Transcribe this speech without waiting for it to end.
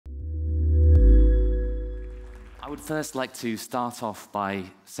would first like to start off by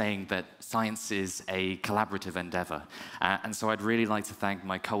saying that science is a collaborative endeavor. And so I'd really like to thank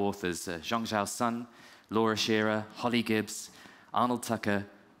my co-authors, Zhongzhao Sun, Laura Shearer, Holly Gibbs, Arnold Tucker,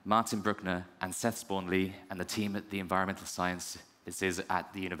 Martin Bruckner, and Seth Spawn-Lee, and the team at the Environmental Sciences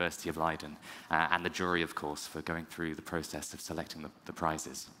at the University of Leiden, and the jury, of course, for going through the process of selecting the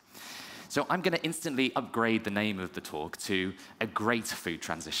prizes. So I'm going to instantly upgrade the name of the talk to a great food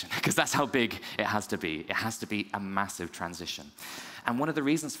transition, because that's how big it has to be. It has to be a massive transition. And one of the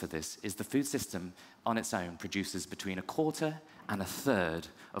reasons for this is the food system on its own produces between a quarter and a third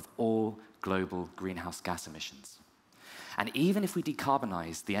of all global greenhouse gas emissions. And even if we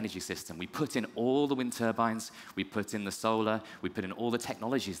decarbonize the energy system, we put in all the wind turbines, we put in the solar, we put in all the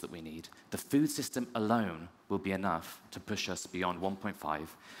technologies that we need, the food system alone will be enough to push us beyond 1.5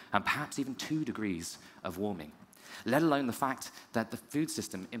 and perhaps even 2 degrees of warming, let alone the fact that the food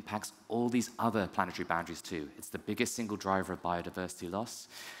system impacts all these other planetary boundaries too. It's the biggest single driver of biodiversity loss,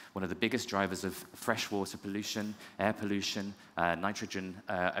 one of the biggest drivers of freshwater pollution, air pollution, nitrogen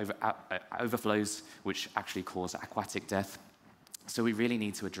overflows, which actually cause aquatic death. So we really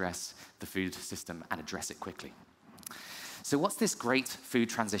need to address the food system and address it quickly. So what's this great food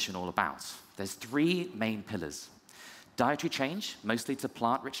transition all about? There's 3 main pillars. Dietary change, mostly to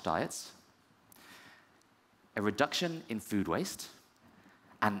plant-rich diets, a reduction in food waste,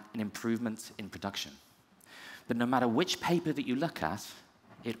 and an improvement in production. But no matter which paper that you look at,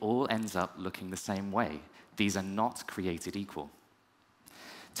 it all ends up looking the same way. These are not created equal.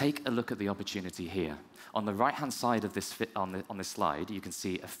 Take a look at the opportunity here. On the right-hand side of this on this slide, you can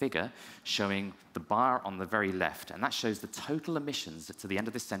see a figure showing the bar on the very left, and that shows the total emissions to the end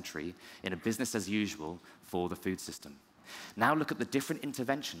of this century in a business as usual for the food system. Now look at the different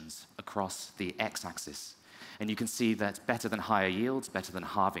interventions across the x-axis. And you can see that better than higher yields, better than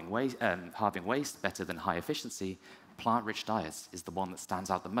halving waste, better than high efficiency, plant-rich diets is the one that stands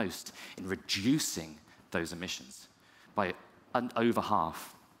out the most in reducing those emissions by over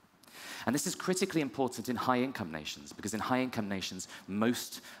half. And this is critically important in high-income nations, because in high-income nations,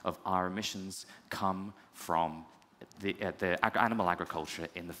 most of our emissions come from the animal agriculture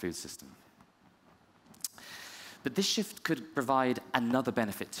in the food system. But this shift could provide another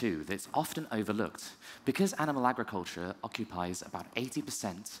benefit too that's often overlooked. Because animal agriculture occupies about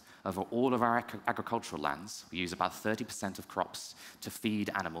 80% of all of our agricultural lands, we use about 30% of crops to feed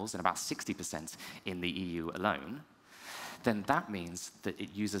animals and about 60% in the EU alone, then that means that it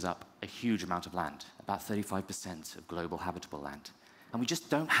uses up a huge amount of land, about 35% of global habitable land. And we just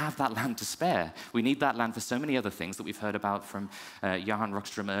don't have that land to spare. We need that land for so many other things that we've heard about from Johan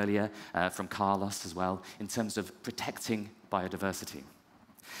Rockström earlier, from Carlos as well, in terms of protecting biodiversity.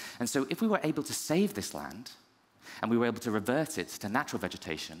 And so if we were able to save this land, and we were able to revert it to natural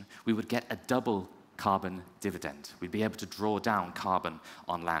vegetation, we would get a double carbon dividend. We'd be able to draw down carbon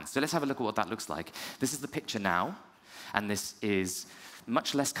on land. So let's have a look at what that looks like. This is the picture now, and this is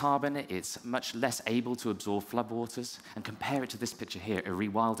much less carbon, it's much less able to absorb floodwaters, and compare it to this picture here, a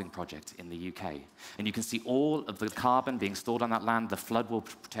rewilding project in the UK. And you can see all of the carbon being stored on that land, the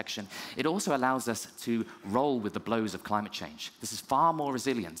floodwater protection. It also allows us to roll with the blows of climate change. This is far more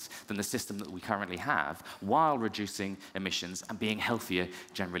resilient than the system that we currently have, while reducing emissions and being healthier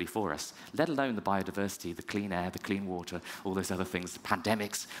generally for us, let alone the biodiversity, the clean air, the clean water, all those other things,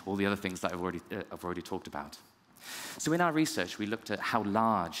 pandemics, all the other things that I've already talked about. So in our research, we looked at how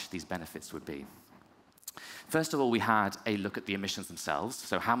large these benefits would be. First of all, we had a look at the emissions themselves.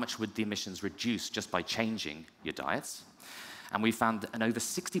 So how much would the emissions reduce just by changing your diets? And we found an over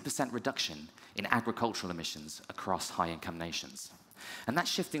 60% reduction in agricultural emissions across high-income nations. And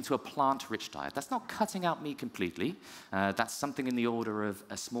that's shifting to a plant-rich diet. That's not cutting out meat completely. That's something in the order of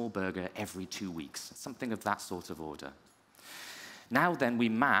a small burger every 2 weeks, something of that sort of order. Now then, we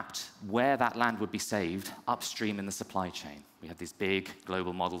mapped where that land would be saved upstream in the supply chain. We had these big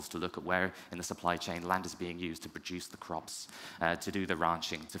global models to look at where in the supply chain land is being used to produce the crops, to do the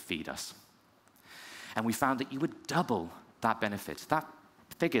ranching, to feed us. And we found that you would double that benefit. That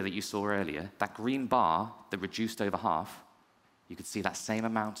figure that you saw earlier, that green bar that reduced over half, you could see that same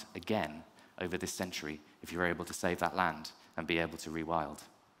amount again over this century if you were able to save that land and be able to rewild.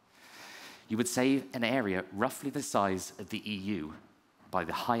 You would save an area roughly the size of the EU by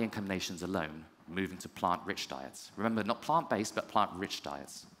the high-income nations alone moving to plant-rich diets. Remember, not plant-based, but plant-rich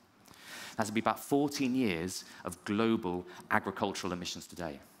diets. That would be about 14 years of global agricultural emissions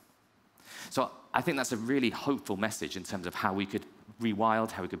today. So I think that's a really hopeful message in terms of how we could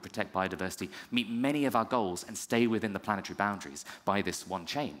rewild, how we could protect biodiversity, meet many of our goals, and stay within the planetary boundaries by this one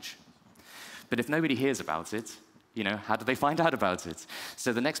change. But if nobody hears about it, How did they find out about it?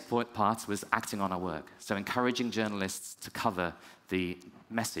 So the next part was acting on our work. So encouraging journalists to cover the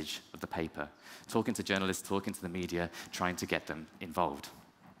message of the paper, talking to journalists, talking to the media, trying to get them involved.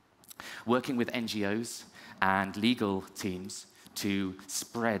 Working with NGOs and legal teams to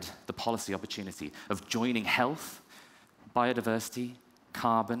spread the policy opportunity of joining health, biodiversity,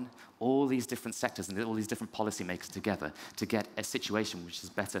 carbon, all these different sectors and all these different policymakers together to get a situation which is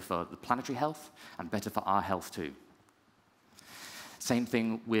better for the planetary health and better for our health too. Same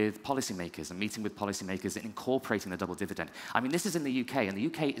thing with policymakers and meeting with policymakers and incorporating the double dividend. I mean, this is in the UK, and the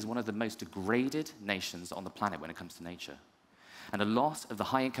UK is one of the most degraded nations on the planet when it comes to nature. And a lot of the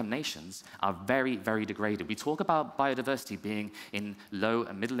high-income nations are very, very degraded. We talk about biodiversity being in low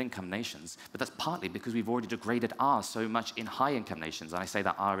and middle-income nations, but that's partly because we've already degraded ours so much in high-income nations. And I say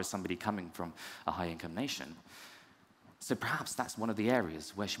that R is somebody coming from a high-income nation. So perhaps that's one of the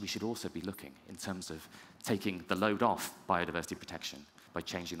areas where we should also be looking in terms of taking the load off biodiversity protection by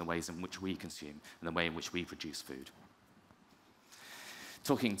changing the ways in which we consume and the way in which we produce food.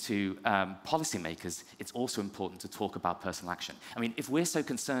 Talking to policymakers, it's also important to talk about personal action. I mean, if we're so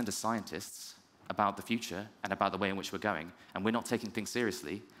concerned as scientists about the future and about the way in which we're going, and we're not taking things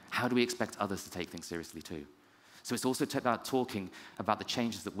seriously, how do we expect others to take things seriously too? So it's also about talking about the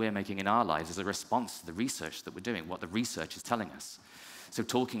changes that we're making in our lives as a response to the research that we're doing, what the research is telling us. So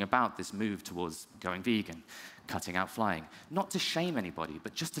talking about this move towards going vegan, cutting out flying, not to shame anybody,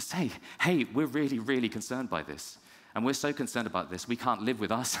 but just to say, hey, we're really, really concerned by this. And we're so concerned about this, we can't live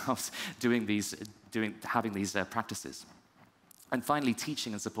with ourselves having these practices. And finally,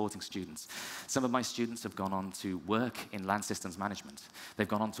 teaching and supporting students. Some of my students have gone on to work in land systems management. They've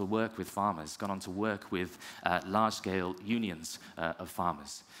gone on to work with farmers, gone on to work with large-scale unions of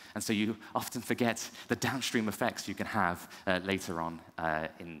farmers. And so you often forget the downstream effects you can have later on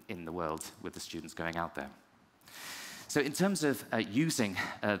in the world with the students going out there. So in terms of using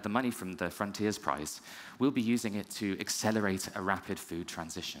the money from the Frontiers Prize, we'll be using it to accelerate a rapid food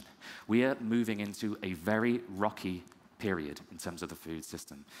transition. We are moving into a very rocky period in terms of the food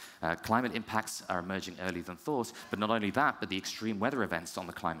system. Climate impacts are emerging earlier than thought, but not only that, but the extreme weather events on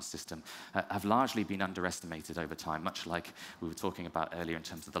the climate system have largely been underestimated over time, much like we were talking about earlier in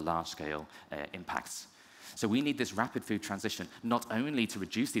terms of the large-scale impacts. So we need this rapid food transition, not only to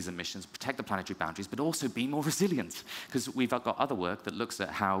reduce these emissions, protect the planetary boundaries, but also be more resilient, because we've got other work that looks at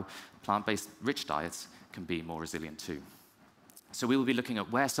how plant-based rich diets can be more resilient too. So we will be looking at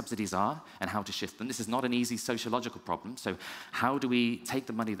where subsidies are and how to shift them. This is not an easy sociological problem, so how do we take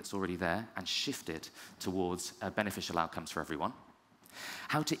the money that's already there and shift it towards beneficial outcomes for everyone?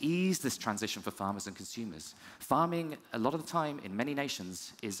 How to ease this transition for farmers and consumers. Farming, a lot of the time, in many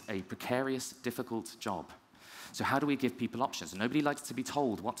nations, is a precarious, difficult job. So how do we give people options? Nobody likes to be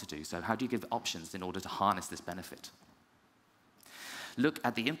told what to do, so how do you give options in order to harness this benefit? Look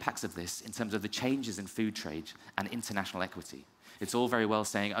at the impacts of this in terms of the changes in food trade and international equity. It's all very well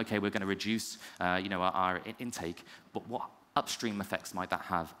saying, okay, we're going to reduce our intake, but what upstream effects might that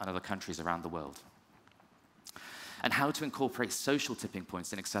have on other countries around the world? And how to incorporate social tipping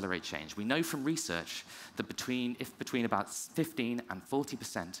points and accelerate change. We know from research that between about 15 and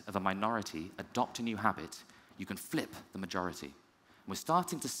 40% of a minority adopt a new habit, you can flip the majority. We're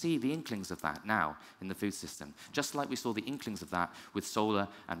starting to see the inklings of that now in the food system, just like we saw the inklings of that with solar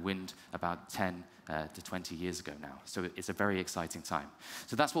and wind about 10 to 20 years ago now. So it's a very exciting time.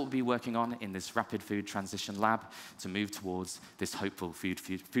 So that's what we'll be working on in this Rapid Food Transition Lab to move towards this hopeful food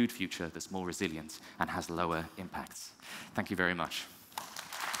future that's more resilient and has lower impacts. Thank you very much.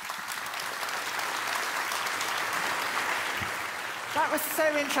 That was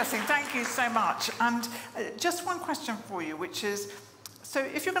so interesting. Thank you so much. And just one question for you, which is, so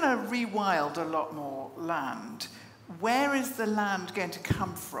if you're going to rewild a lot more land, where is the land going to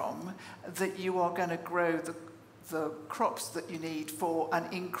come from that you are going to grow the crops that you need for an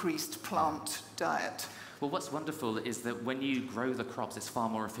increased plant diet? Well, what's wonderful is that when you grow the crops, it's far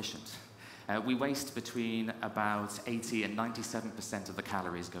more efficient. We waste between about 80 and 97% of the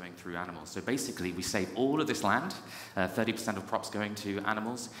calories going through animals. So basically, we save all of this land, 30% of crops going to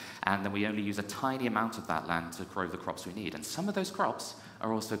animals, and then we only use a tiny amount of that land to grow the crops we need. And some of those crops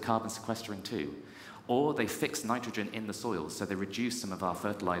are also carbon sequestering too. Or they fix nitrogen in the soil, so they reduce some of our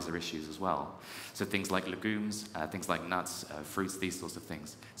fertilizer issues as well. So things like legumes, things like nuts, fruits, these sorts of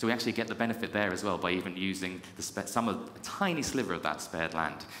things. So we actually get the benefit there as well by even using a tiny sliver of that spared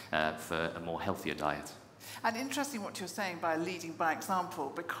land for a more healthier diet. And interesting what you're saying by leading by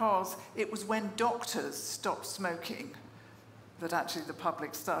example, because it was when doctors stopped smoking that actually the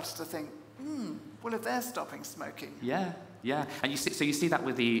public started to think, well, if they're stopping smoking, yeah, Yeah, and you see that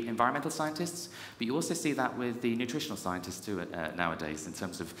with the environmental scientists, but you also see that with the nutritional scientists too nowadays, in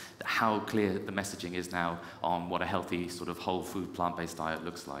terms of how clear the messaging is now on what a healthy sort of whole food plant-based diet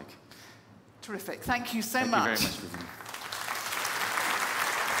looks like. Terrific. Thank you so much. Thank you very much, Vivian.